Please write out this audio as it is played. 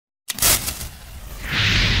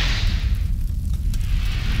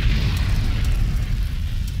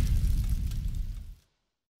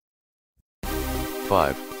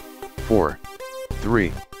5, 4,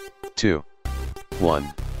 3, 2,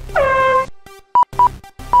 1.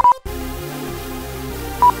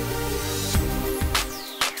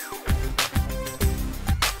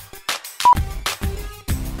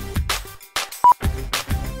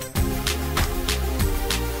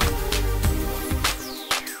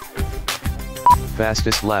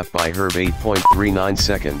 Fastest lap by Hrv 8.39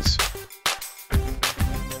 seconds.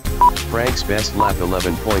 Frank's best lap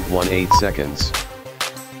 11.18 seconds.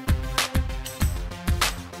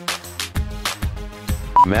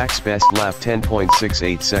 Mac's best lap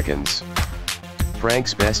 10.68 seconds.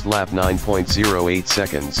 Frank's best lap 9.08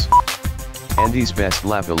 seconds. Andy's best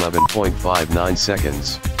lap 11.59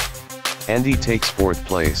 seconds. Andy takes 4th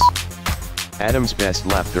place. Adam's best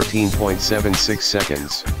lap 13.76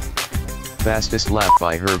 seconds. Fastest lap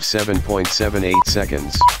by Hrv 7.78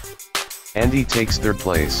 seconds. Andy takes 3rd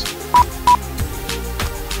place.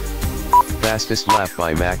 Fastest lap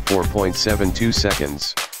by Mac 4.72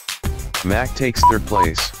 seconds. Mac takes 3rd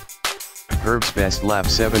place. Hrv's best lap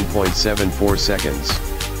 7.74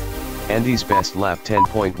 seconds. Andy's best lap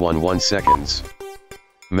 10.11 seconds.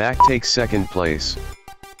 Mac takes 2nd place.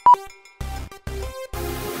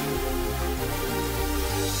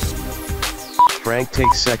 Frank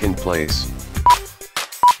takes 2nd place.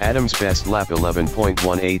 Adam's best lap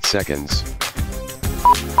 11.18 seconds.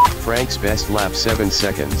 Frank's best lap 7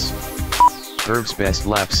 seconds. Hrv's best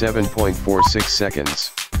lap 7.46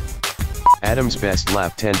 seconds. Adam's best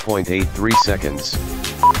lap 10.83 seconds.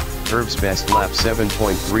 Hrv's best lap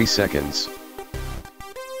 7.3 seconds.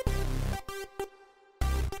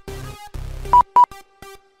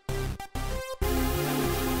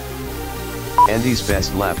 Andy's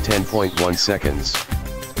best lap 10.1 seconds.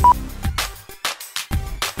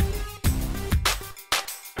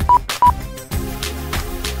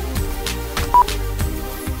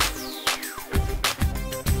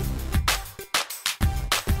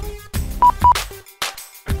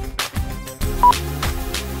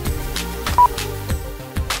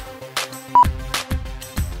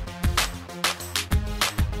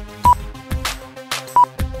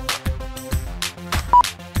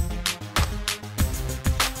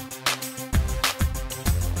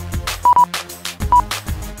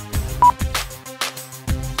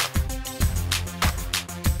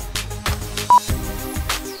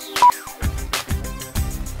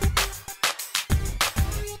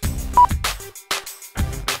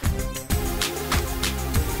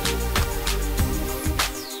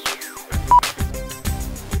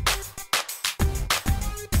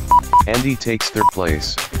 Andy takes 3rd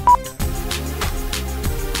place.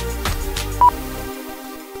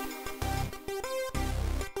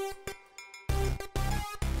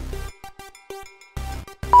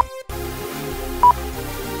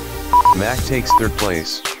 Mac takes 3rd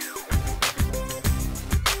place.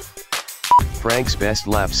 Frank's best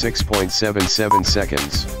lap 6.77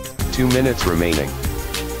 seconds, 2 minutes remaining.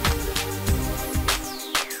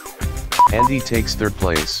 Andy takes 3rd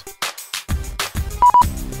place.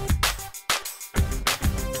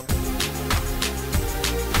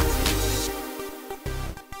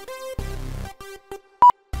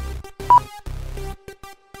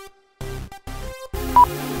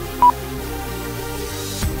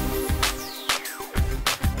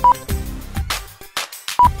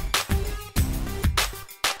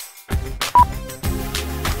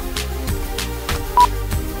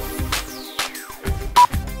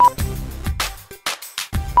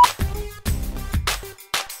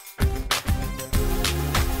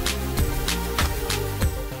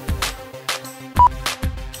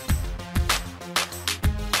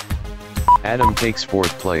 Adam takes 4th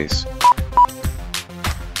place.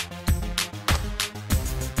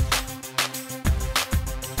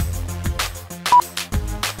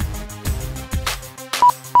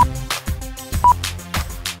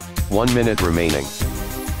 One minute remaining.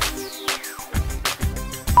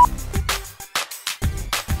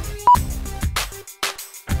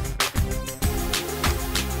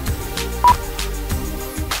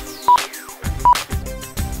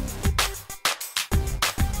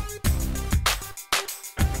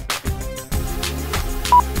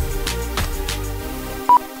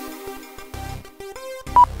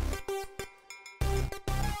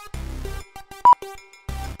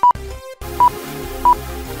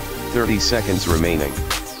 Thirty seconds remaining.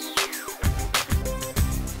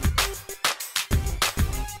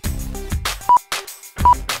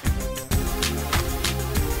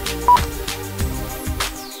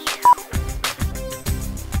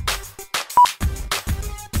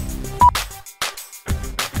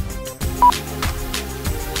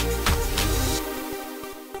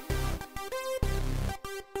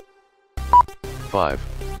 5,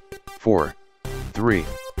 4, 3,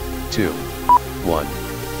 2, 1.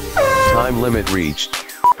 Time limit reached.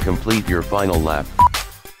 Complete your final lap.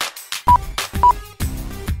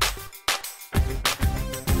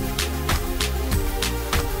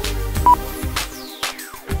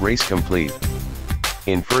 Race complete.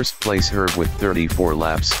 In first place Hrv with 34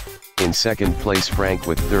 laps, in second place Frank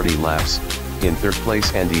with 30 laps, in third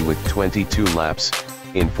place Andy with 22 laps,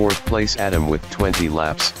 in fourth place Adam with 20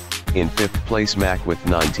 laps, in fifth place Mac with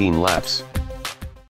 19 laps.